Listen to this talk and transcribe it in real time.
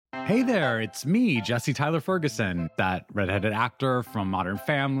Hey there, it's me, Jesse Tyler Ferguson, that redheaded actor from Modern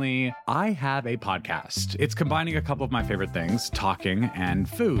Family. I have a podcast. It's combining a couple of my favorite things, talking and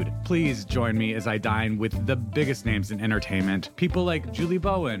food. Please join me as I dine with the biggest names in entertainment. People like Julie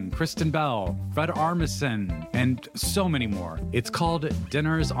Bowen, Kristen Bell, Fred Armisen, and so many more. It's called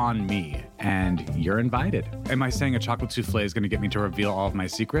Dinners on Me, and you're invited. Am I saying a chocolate souffle is going to get me to reveal all of my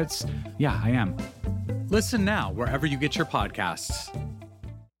secrets? Yeah, I am. Listen now, wherever you get your podcasts.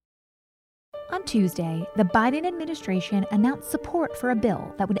 On Tuesday, the Biden administration announced support for a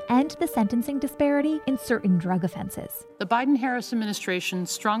bill that would end the sentencing disparity in certain drug offenses. The Biden-Harris administration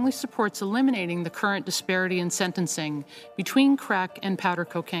strongly supports eliminating the current disparity in sentencing between crack and powder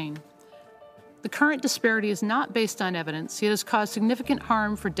cocaine. The current disparity is not based on evidence, yet has caused significant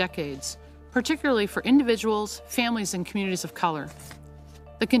harm for decades, particularly for individuals, families, and communities of color.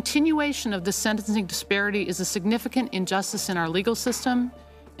 The continuation of this sentencing disparity is a significant injustice in our legal system,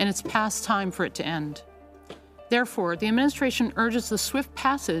 and it's past time for it to end. Therefore, the administration urges the swift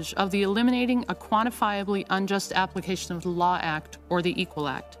passage of the Eliminating a Quantifiably Unjust Application of the Law Act, or the EQUAL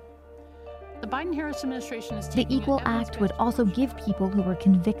Act. The Biden-Harris administration is taking... The EQUAL Act would also give people who were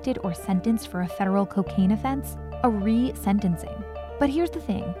convicted or sentenced for a federal cocaine offense a re-sentencing. But here's the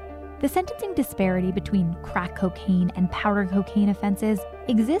thing. The sentencing disparity between crack cocaine and powder cocaine offenses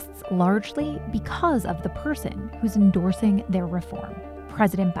exists largely because of the person who's endorsing their reform.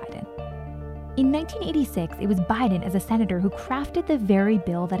 President Biden. In 1986, it was Biden as a senator who crafted the very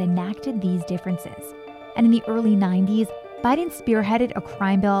bill that enacted these differences. And in the early 90s, Biden spearheaded a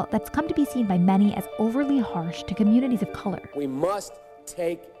crime bill that's come to be seen by many as overly harsh to communities of color. We must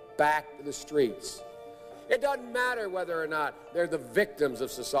take back the streets. It doesn't matter whether or not they're the victims of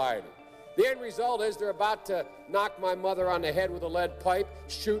society. The end result is they're about to knock my mother on the head with a lead pipe,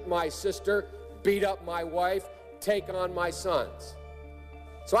 shoot my sister, beat up my wife, take on my sons.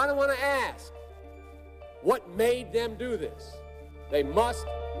 So I don't want to ask, what made them do this? They must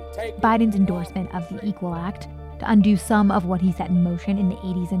take... Biden's endorsement of the EQUAL Act to undo some of what he set in motion in the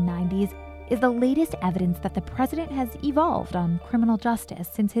 80s and 90s is the latest evidence that the president has evolved on criminal justice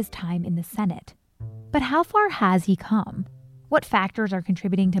since his time in the Senate. But how far has he come? What factors are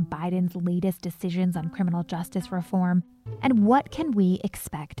contributing to Biden's latest decisions on criminal justice reform? And what can we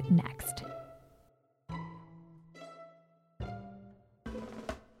expect next?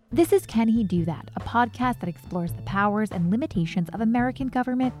 This is Can He Do That, a podcast that explores the powers and limitations of American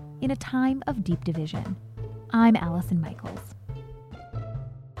government in a time of deep division. I'm Allison Michaels.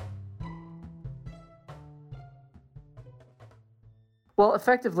 Well,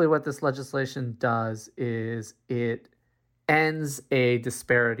 effectively what this legislation does is it ends a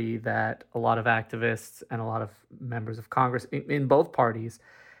disparity that a lot of activists and a lot of members of Congress in both parties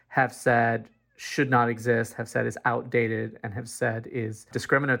have said should not exist, have said is outdated, and have said is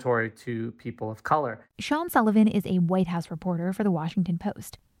discriminatory to people of color. Sean Sullivan is a White House reporter for The Washington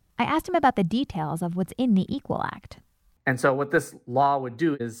Post. I asked him about the details of what's in the EQUAL Act. And so what this law would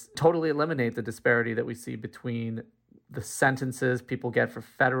do is totally eliminate the disparity that we see between the sentences people get for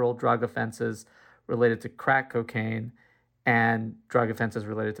federal drug offenses related to crack cocaine and drug offenses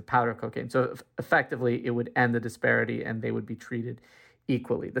related to powder cocaine. So effectively, it would end the disparity and they would be treated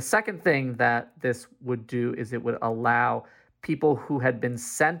equally. The second thing that this would do is it would allow people who had been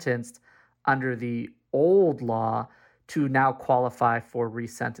sentenced under the old law to now qualify for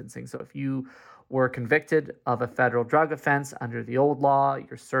resentencing. So if you were convicted of a federal drug offense under the old law,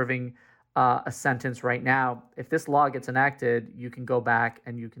 you're serving a sentence right now. If this law gets enacted, you can go back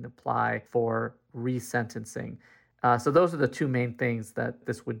and you can apply for resentencing. So those are the two main things that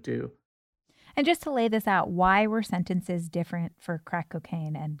this would do. And just to lay this out, why were sentences different for crack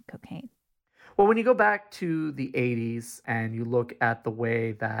cocaine and cocaine? Well, when you go back to the 80s and you look at the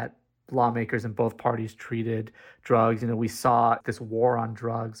way that lawmakers in both parties treated drugs, we saw this war on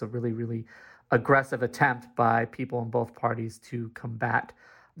drugs, a really, really aggressive attempt by people in both parties to combat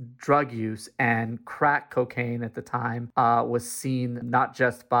drug use. And crack cocaine at the time was seen not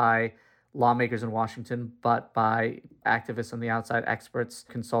just by lawmakers in Washington, but by activists on the outside, experts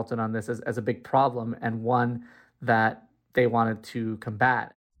consulted on this as a big problem and one that they wanted to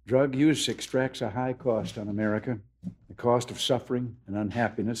combat. Drug use extracts a high cost on America, the cost of suffering and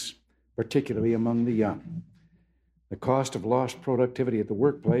unhappiness, particularly among the young, the cost of lost productivity at the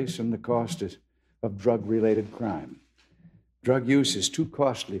workplace, and the cost of drug-related crime. Drug use is too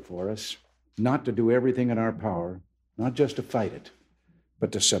costly for us not to do everything in our power, not just to fight it,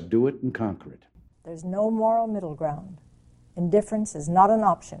 but to subdue it and conquer it. There's no moral middle ground. Indifference is not an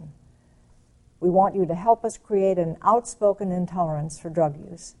option. We want you to help us create an outspoken intolerance for drug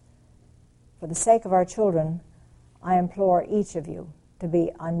use. For the sake of our children, I implore each of you to be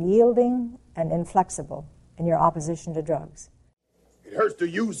unyielding and inflexible in your opposition to drugs. It hurts the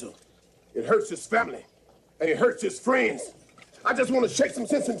user, it hurts his family, and it hurts his friends. I just want to shake some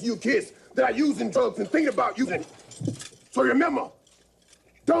sense into you kids that are using drugs and thinking about using it. So remember,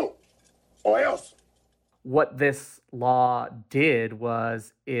 don't, or else. What this law did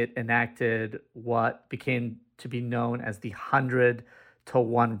was it enacted what became to be known as the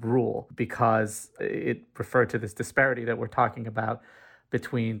 100-to-1 rule, because it referred to this disparity that we're talking about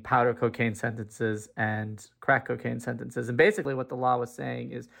between powder cocaine sentences and crack cocaine sentences. And basically what the law was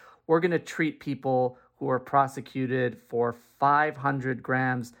saying is we're going to treat people who are prosecuted for 500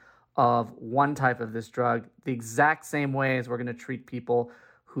 grams of one type of this drug the exact same way as we're going to treat people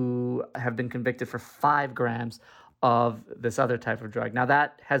who have been convicted for 5 grams of this other type of drug. Now,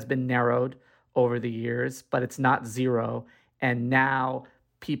 that has been narrowed over the years, but it's not zero. And now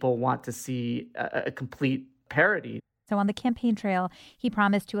people want to see a complete parity. So on the campaign trail, he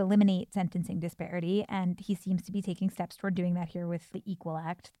promised to eliminate sentencing disparity, and he seems to be taking steps toward doing that here with the Equal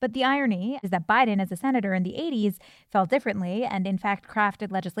Act. But the irony is that Biden, as a senator in the 80s, felt differently and, in fact,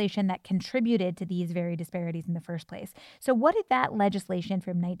 crafted legislation that contributed to these very disparities in the first place. So what did that legislation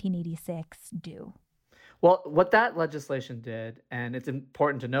from 1986 do? Well, what that legislation did, and it's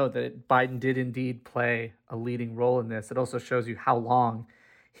important to note that Biden did indeed play a leading role in this. It also shows you how long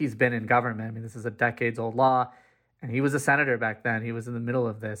he's been in government. I mean, this is a decades-old law. And he was a senator back then. He was in the middle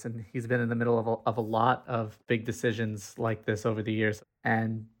of this, and he's been in the middle of a lot of big decisions like this over the years.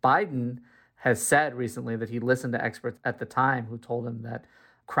 And Biden has said recently that he listened to experts at the time who told him that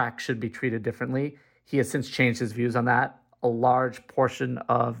crack should be treated differently. He has since changed his views on that. A large portion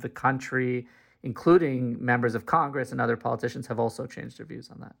of the country, including members of Congress and other politicians, have also changed their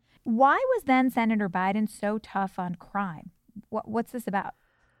views on that. Why was then Senator Biden so tough on crime? What's this about?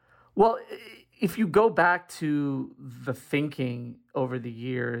 Well, if you go back to the thinking over the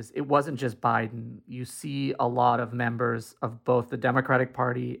years, it wasn't just Biden. You see a lot of members of both the Democratic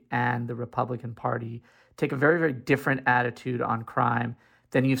Party and the Republican Party take a very, very different attitude on crime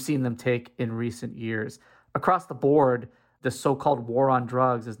than you've seen them take in recent years. Across the board, the so-called war on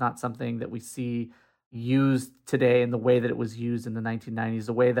drugs is not something that we see used today in the way that it was used in the 1990s.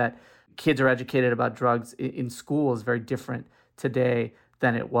 The way that kids are educated about drugs in school is very different today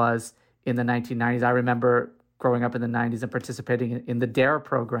than it was in the 1990s. I remember growing up in the 90s and participating in the DARE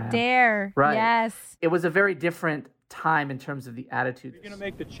program. DARE, right. Yes. It was a very different time in terms of the attitude. Are you going to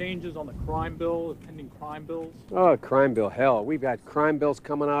make the changes on the crime bill, the pending crime bills? Oh, crime bill, hell. We've got crime bills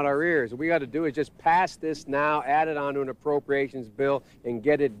coming out our ears. What we got to do is just pass this now, add it onto an appropriations bill, and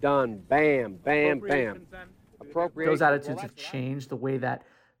get it done. Bam, bam, bam. Those attitudes have changed. The way that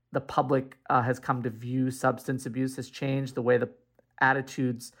the public has come to view substance abuse has changed. The way the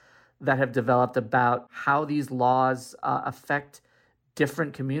attitudes that have developed about how these laws affect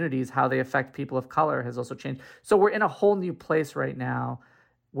different communities, how they affect people of color has also changed. So we're in a whole new place right now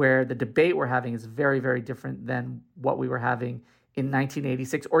where the debate we're having is very, very different than what we were having in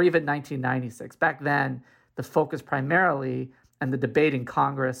 1986 or even 1996. Back then, the focus primarily and the debate in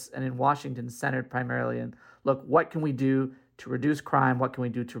Congress and in Washington centered primarily in, look, what can we do to reduce crime? What can we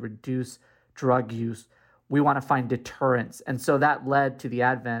do to reduce drug use? We want to find deterrence. And so that led to the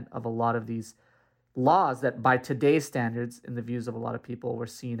advent of a lot of these laws that by today's standards, in the views of a lot of people, were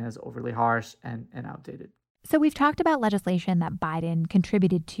seen as overly harsh and outdated. So we've talked about legislation that Biden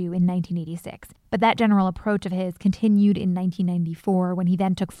contributed to in 1986, but that general approach of his continued in 1994 when he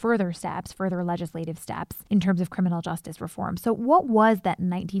then took further legislative steps in terms of criminal justice reform. So what was that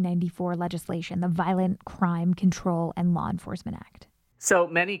 1994 legislation, the Violent Crime Control and Law Enforcement Act? So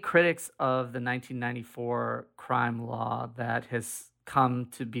many critics of the 1994 crime law that has come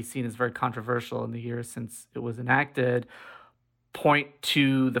to be seen as very controversial in the years since it was enacted point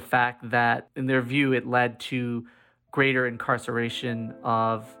to the fact that, in their view, it led to greater incarceration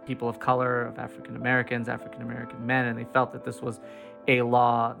of people of color, of African Americans, African American men, and they felt that this was a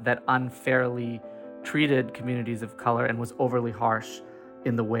law that unfairly treated communities of color and was overly harsh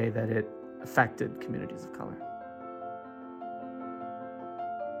in the way that it affected communities of color.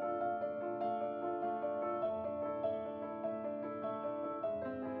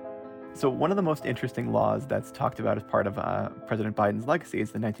 So one of the most interesting laws that's talked about as part of President Biden's legacy is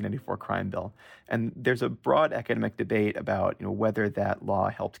the 1994 crime bill. And there's a broad academic debate about whether that law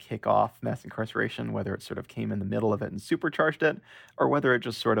helped kick off mass incarceration, whether it sort of came in the middle of it and supercharged it, or whether it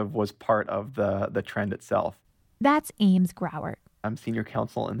just sort of was part of the trend itself. That's Ames Grauert. I'm senior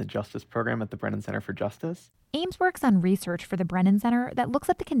counsel in the Justice Program at the Brennan Center for Justice. Ames works on research for the Brennan Center that looks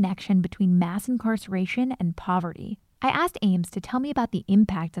at the connection between mass incarceration and poverty. I asked Ames to tell me about the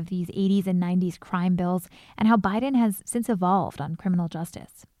impact of these 80s and 90s crime bills and how Biden has since evolved on criminal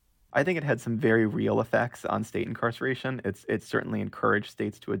justice. I think it had some very real effects on state incarceration. It certainly encouraged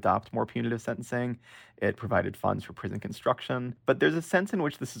states to adopt more punitive sentencing. It provided funds for prison construction. But there's a sense in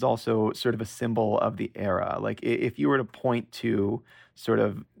which this is also sort of a symbol of the era. Like, if you were to point to sort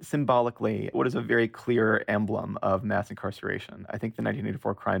of symbolically what is a very clear emblem of mass incarceration, I think the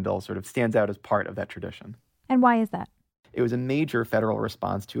 1984 crime bill sort of stands out as part of that tradition. And why is that? It was a major federal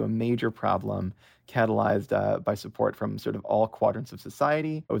response to a major problem catalyzed by support from sort of all quadrants of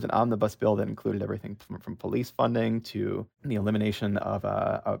society. It was an omnibus bill that included everything from police funding to the elimination of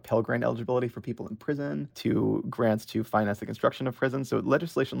Pell Grant eligibility for people in prison to grants to finance the construction of prisons. So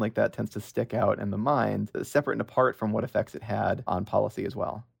legislation like that tends to stick out in the mind, separate and apart from what effects it had on policy as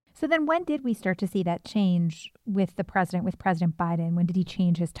well. So then when did we start to see that change with President Biden? When did he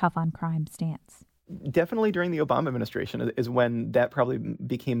change his tough on crime stance? Definitely during the Obama administration is when that probably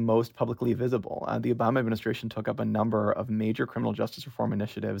became most publicly visible. The Obama administration took up a number of major criminal justice reform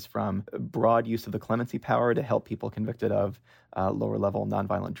initiatives, from broad use of the clemency power to help people convicted of lower-level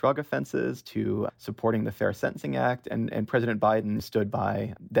nonviolent drug offenses to supporting the Fair Sentencing Act. And President Biden stood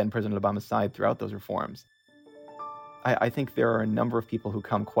by then President Obama's side throughout those reforms. I think there are a number of people who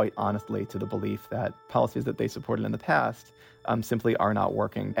come quite honestly to the belief that policies that they supported in the past simply are not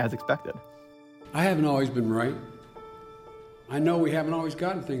working as expected. I haven't always been right. I know we haven't always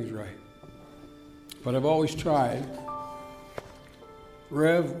gotten things right. But I've always tried.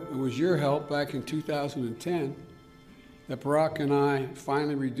 Rev, it was your help back in 2010 that Barack and I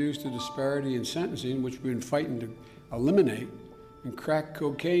finally reduced the disparity in sentencing, which we've been fighting to eliminate, in crack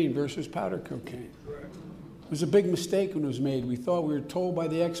cocaine versus powder cocaine. It was a big mistake when it was made. We were told by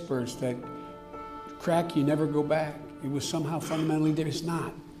the experts that crack, you never go back. It was somehow fundamentally different. It's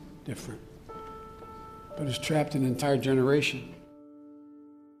not different. But it's trapped an entire generation.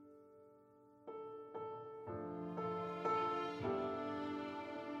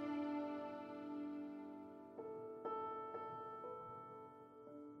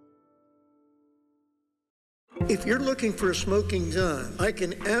 If you're looking for a smoking gun, I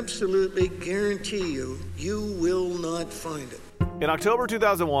can absolutely guarantee you will not find it. In October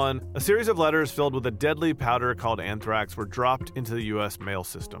 2001, a series of letters filled with a deadly powder called anthrax were dropped into the U.S. mail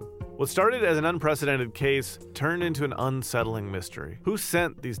system. What started as an unprecedented case turned into an unsettling mystery. Who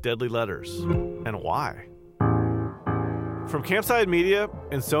sent these deadly letters? And why? From Campside Media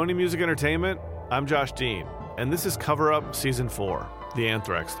and Sony Music Entertainment, I'm Josh Dean, and this is Cover Up Season 4, The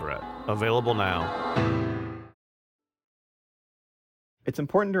Anthrax Threat. Available now. It's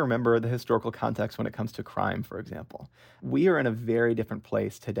important to remember the historical context when it comes to crime, for example. We are in a very different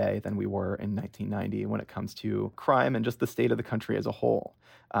place today than we were in 1990 when it comes to crime and just the state of the country as a whole.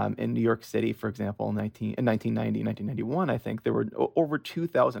 In New York City, for example, in 1990, 1991, I think there were over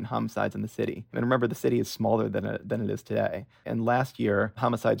 2,000 homicides in the city. And remember, the city is smaller than it is today. And last year,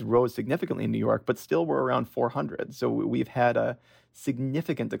 homicides rose significantly in New York, but still were around 400. So we've had a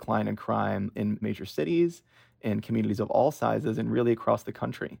significant decline in crime in major cities, in communities of all sizes, and really across the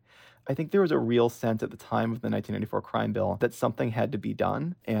country. I think there was a real sense at the time of the 1994 crime bill that something had to be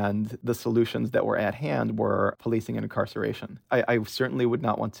done, and the solutions that were at hand were policing and incarceration. I certainly would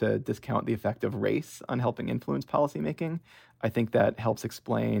not want to discount the effect of race on helping influence policymaking. I think that helps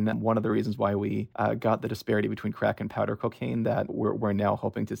explain one of the reasons why we got the disparity between crack and powder cocaine that we're now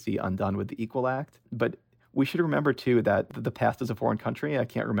hoping to see undone with the Equal Act. But we should remember, too, that the past is a foreign country. I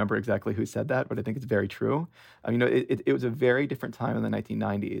can't remember exactly who said that, but I think it's very true. It was a very different time in the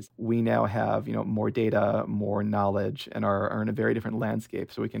 1990s. We now have, more data, more knowledge, and are in a very different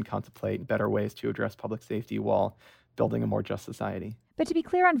landscape, so we can contemplate better ways to address public safety while building a more just society. But to be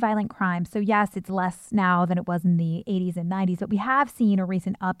clear on violent crime, so yes, it's less now than it was in the 80s and 90s, but we have seen a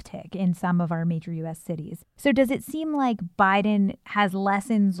recent uptick in some of our major U.S. cities. So does it seem like Biden has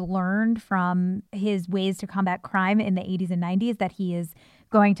lessons learned from his ways to combat crime in the 80s and 90s that he is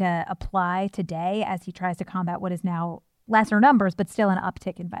going to apply today as he tries to combat what is now lesser numbers, but still an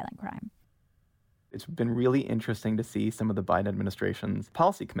uptick in violent crime? It's been really interesting to see some of the Biden administration's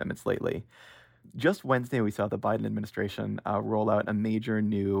policy commitments lately. Just Wednesday, we saw the Biden administration roll out a major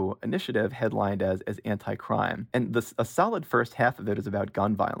new initiative headlined as anti-crime. And a solid first half of it is about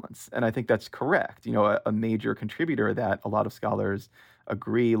gun violence. And I think that's correct. A major contributor that a lot of scholars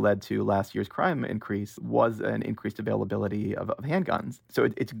agree led to last year's crime increase was an increased availability of handguns. So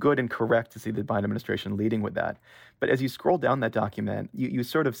it's good and correct to see the Biden administration leading with that. But as you scroll down that document, you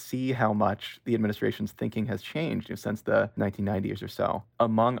sort of see how much the administration's thinking has changed since the 1990s or so.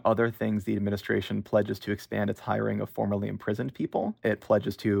 Among other things, the administration pledges to expand its hiring of formerly imprisoned people. It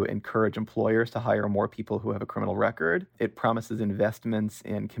pledges to encourage employers to hire more people who have a criminal record. It promises investments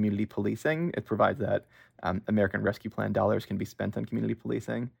in community policing. It provides that American Rescue Plan dollars can be spent on community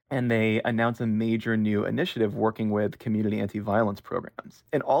policing. And they announce a major new initiative working with community anti-violence programs.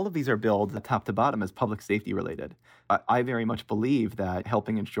 And all of these are billed top to bottom as public safety related. I very much believe that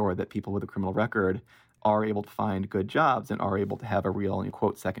helping ensure that people with a criminal record are able to find good jobs and are able to have a real,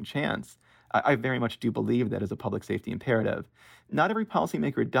 quote, second chance. I very much do believe that is a public safety imperative. Not every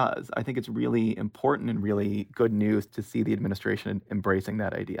policymaker does. I think it's really important and really good news to see the administration embracing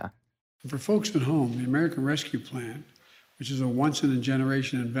that idea. For folks at home, the American Rescue Plan, which is a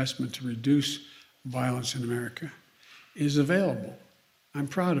once-in-a-generation investment to reduce violence in America, is available. I'm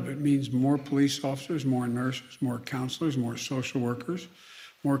proud of it. It means more police officers, more nurses, more counselors, more social workers,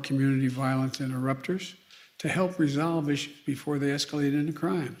 more community violence interrupters to help resolve issues before they escalate into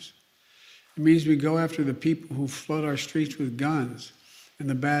crimes. It means we go after the people who flood our streets with guns and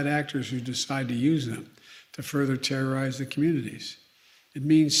the bad actors who decide to use them to further terrorize the communities. It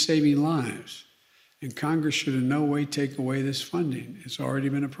means saving lives, and Congress should in no way take away this funding. It's already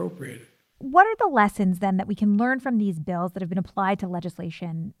been appropriated. What are the lessons then that we can learn from these bills that have been applied to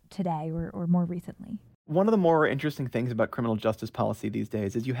legislation today or more recently? One of the more interesting things about criminal justice policy these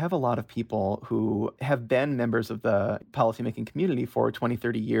days is you have a lot of people who have been members of the policymaking community for 20,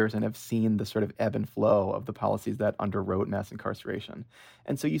 30 years and have seen the sort of ebb and flow of the policies that underwrote mass incarceration.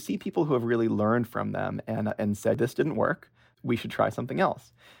 And so you see people who have really learned from them and said, this didn't work. We should try something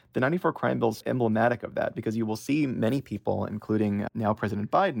else. The 94 crime bill is emblematic of that because you will see many people, including now President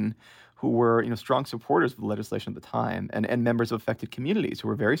Biden, who were strong supporters of the legislation at the time and members of affected communities who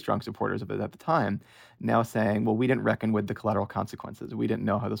were very strong supporters of it at the time, now saying, well, we didn't reckon with the collateral consequences. We didn't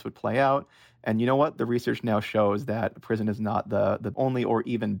know how this would play out. And you know what? The research now shows that prison is not the only or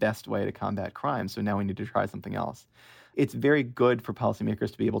even best way to combat crime. So now we need to try something else. It's very good for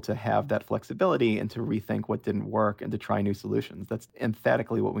policymakers to be able to have that flexibility and to rethink what didn't work and to try new solutions. That's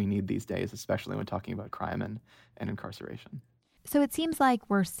emphatically what we need these days, especially when talking about crime and incarceration. So it seems like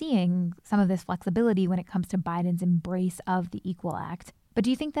we're seeing some of this flexibility when it comes to Biden's embrace of the Equal Act. But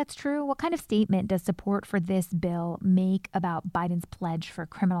do you think that's true? What kind of statement does support for this bill make about Biden's pledge for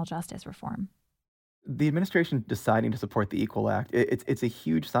criminal justice reform? The administration deciding to support the Equal Act, it's a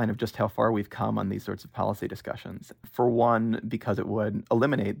huge sign of just how far we've come on these sorts of policy discussions. For one, because it would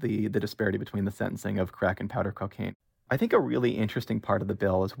eliminate the disparity between the sentencing of crack and powder cocaine. I think a really interesting part of the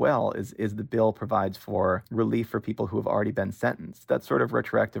bill as well is the bill provides for relief for people who have already been sentenced. That sort of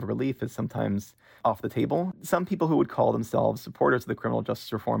retroactive relief is sometimes off the table. Some people who would call themselves supporters of the criminal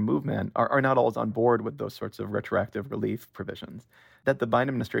justice reform movement are not always on board with those sorts of retroactive relief provisions. That the Biden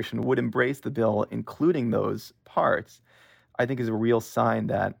administration would embrace the bill, including those parts, I think is a real sign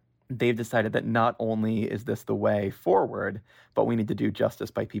that they've decided that not only is this the way forward, but we need to do justice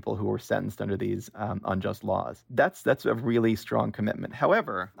by people who were sentenced under these unjust laws. That's a really strong commitment.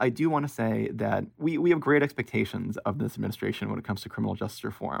 However, I do want to say that we have great expectations of this administration when it comes to criminal justice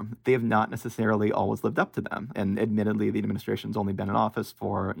reform. They have not necessarily always lived up to them. And admittedly, the administration's only been in office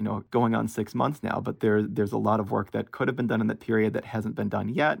for, going on 6 months now, but there's a lot of work that could have been done in that period that hasn't been done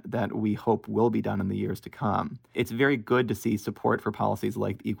yet that we hope will be done in the years to come. It's very good to see support for policies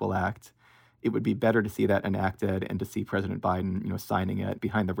like the Equal Act. It would be better to see that enacted and to see President Biden, signing it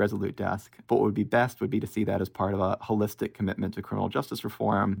behind the Resolute desk. But what would be best would be to see that as part of a holistic commitment to criminal justice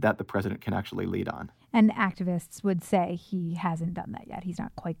reform that the president can actually lead on. And activists would say he hasn't done that yet. He's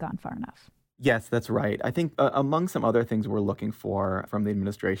not quite gone far enough. Yes, that's right. I think among some other things we're looking for from the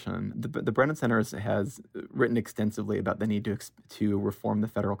administration, the Brennan Center has written extensively about the need to reform the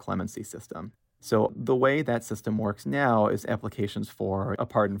federal clemency system. So the way that system works now is applications for a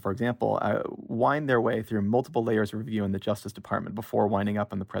pardon, for example, wind their way through multiple layers of review in the Justice Department before winding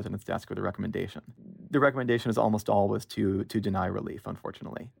up on the president's desk with a recommendation. The recommendation is almost always to deny relief,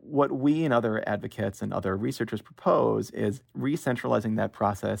 unfortunately. What we and other advocates and other researchers propose is re-centralizing that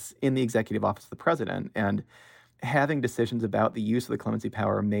process in the executive office of the president and having decisions about the use of the clemency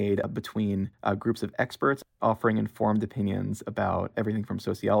power made between groups of experts. offering informed opinions about everything from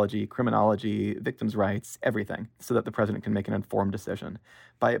sociology, criminology, victims' rights, everything, so that the president can make an informed decision.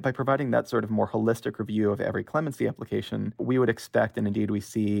 By providing that sort of more holistic review of every clemency application, we would expect, and indeed we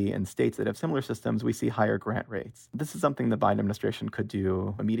see in states that have similar systems, we see higher grant rates. This is something the Biden administration could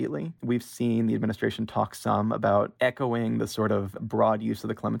do immediately. We've seen the administration talk some about echoing the sort of broad use of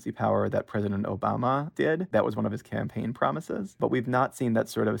the clemency power that President Obama did. That was one of his campaign promises. But we've not seen that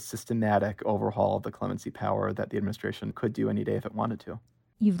sort of systematic overhaul of the clemency power that the administration could do any day if it wanted to.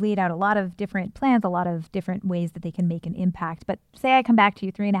 You've laid out a lot of different plans, a lot of different ways that they can make an impact. But say I come back to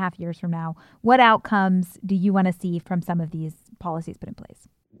you 3.5 years from now, what outcomes do you want to see from some of these policies put in place?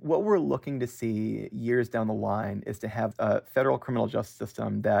 What we're looking to see years down the line is to have a federal criminal justice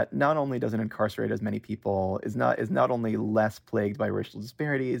system that not only doesn't incarcerate as many people, is not only less plagued by racial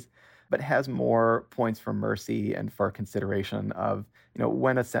disparities, but has more points for mercy and for consideration of,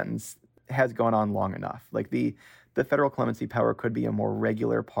 when a sentence has gone on long enough. Like the federal clemency power could be a more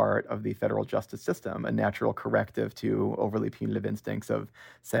regular part of the federal justice system, a natural corrective to overly punitive instincts of,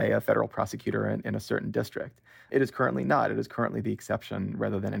 say, a federal prosecutor in a certain district. It is currently not. It is currently the exception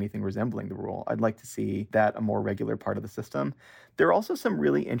rather than anything resembling the rule. I'd like to see that a more regular part of the system. There are also some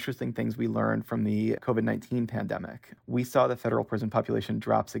really interesting things we learned from the COVID-19 pandemic. We saw the federal prison population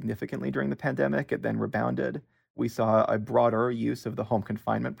drop significantly during the pandemic. It then rebounded. We saw a broader use of the home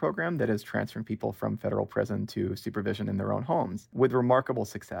confinement program that is transferring people from federal prison to supervision in their own homes with remarkable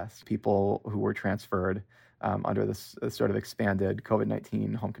success. People who were transferred under this sort of expanded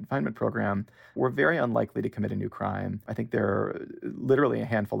COVID-19 home confinement program were very unlikely to commit a new crime. I think there are literally a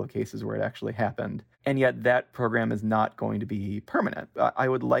handful of cases where it actually happened. And yet that program is not going to be permanent. I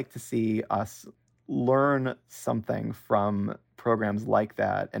would like to see us learn something from programs like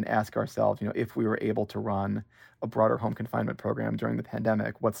that and ask ourselves, if we were able to run a broader home confinement program during the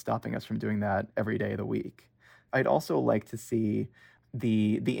pandemic, what's stopping us from doing that every day of the week? I'd also like to see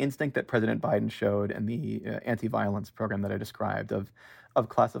the instinct that President Biden showed and the anti-violence program that I described of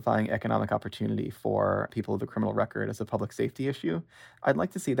classifying economic opportunity for people with a criminal record as a public safety issue. I'd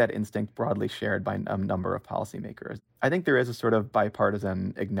like to see that instinct broadly shared by a number of policymakers. I think there is a sort of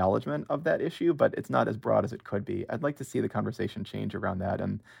bipartisan acknowledgement of that issue, but it's not as broad as it could be. I'd like to see the conversation change around that,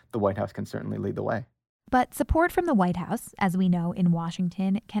 and the White House can certainly lead the way. But support from the White House, as we know in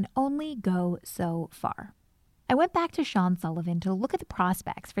Washington, can only go so far. I went back to Sean Sullivan to look at the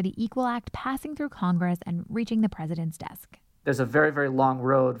prospects for the Equal Act passing through Congress and reaching the president's desk. There's a very, very long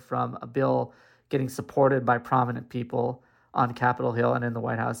road from a bill getting supported by prominent people on Capitol Hill and in the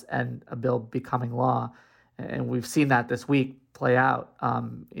White House and a bill becoming law. And we've seen that this week play out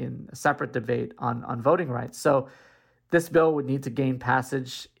in a separate debate on voting rights. So this bill would need to gain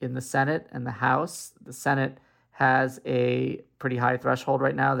passage in the Senate and the House. The Senate has a pretty high threshold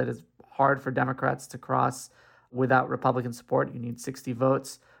right now that is hard for Democrats to cross without Republican support. You need 60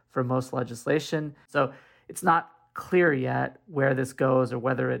 votes for most legislation. So it's not clear yet where this goes or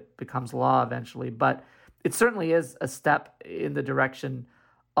whether it becomes law eventually, but it certainly is a step in the direction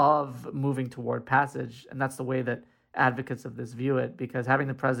of moving toward passage. And that's the way that advocates of this view it, because having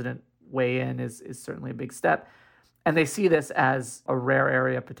the president weigh in is certainly a big step. And they see this as a rare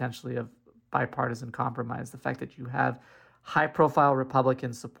area potentially of bipartisan compromise. The fact that you have high-profile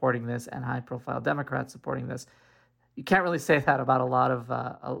Republicans supporting this and high-profile Democrats supporting this. You can't really say that about a lot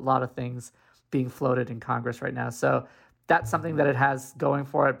of things being floated in Congress right now. So that's something that it has going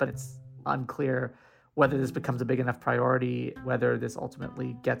for it, but it's unclear whether this becomes a big enough priority, whether this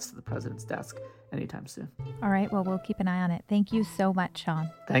ultimately gets to the president's desk anytime soon. All right, well, we'll keep an eye on it. Thank you so much, Sean.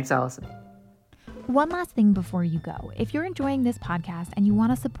 Thanks, Allison. One last thing before you go. If you're enjoying this podcast and you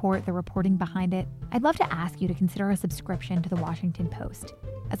want to support the reporting behind it, I'd love to ask you to consider a subscription to the Washington Post.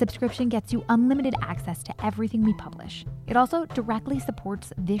 A subscription gets you unlimited access to everything we publish. It also directly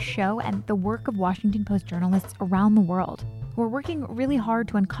supports this show and the work of Washington Post journalists around the world who are working really hard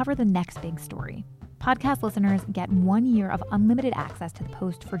to uncover the next big story. Podcast listeners get 1 year of unlimited access to the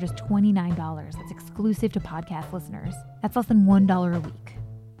Post for just $29. That's exclusive to podcast listeners. That's less than $1 a week.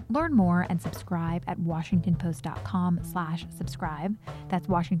 Learn more and subscribe at WashingtonPost.com/subscribe. That's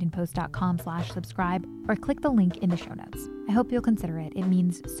WashingtonPost.com/subscribe, or click the link in the show notes. I hope you'll consider it. It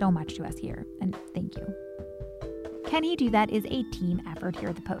means so much to us here, and thank you. Can He Do That is a team effort here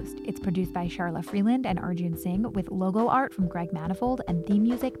at The Post. It's produced by Sharla Freeland and Arjun Singh, with logo art from Greg Manifold and theme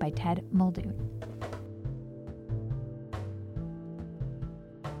music by Ted Muldoon.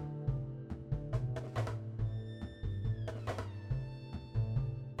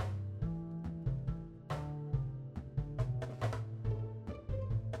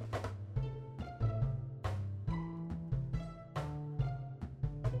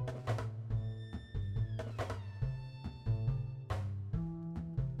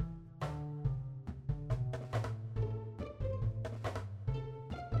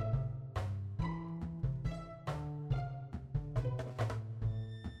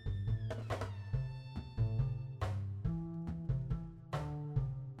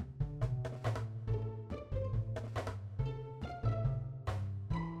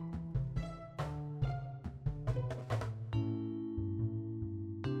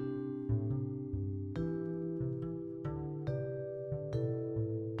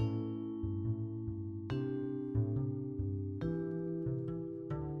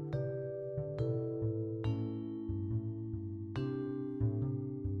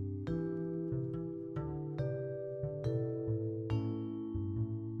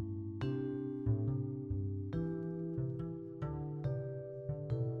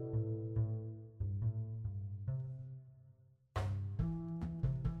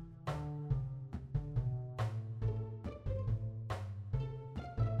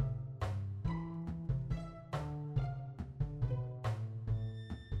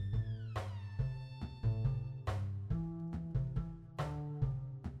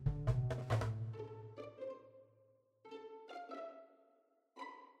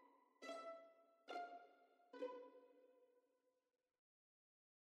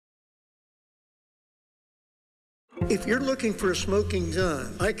 If you're looking for a smoking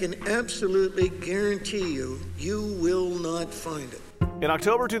gun, I can absolutely guarantee you, you will not find it. In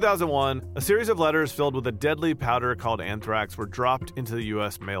October 2001, a series of letters filled with a deadly powder called anthrax were dropped into the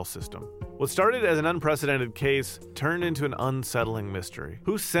U.S. mail system. What started as an unprecedented case turned into an unsettling mystery.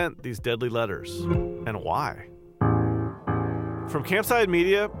 Who sent these deadly letters? And why? From Campside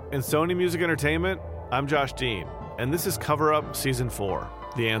Media and Sony Music Entertainment, I'm Josh Dean, and this is Cover Up Season 4,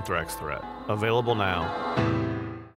 The Anthrax Threat, available now.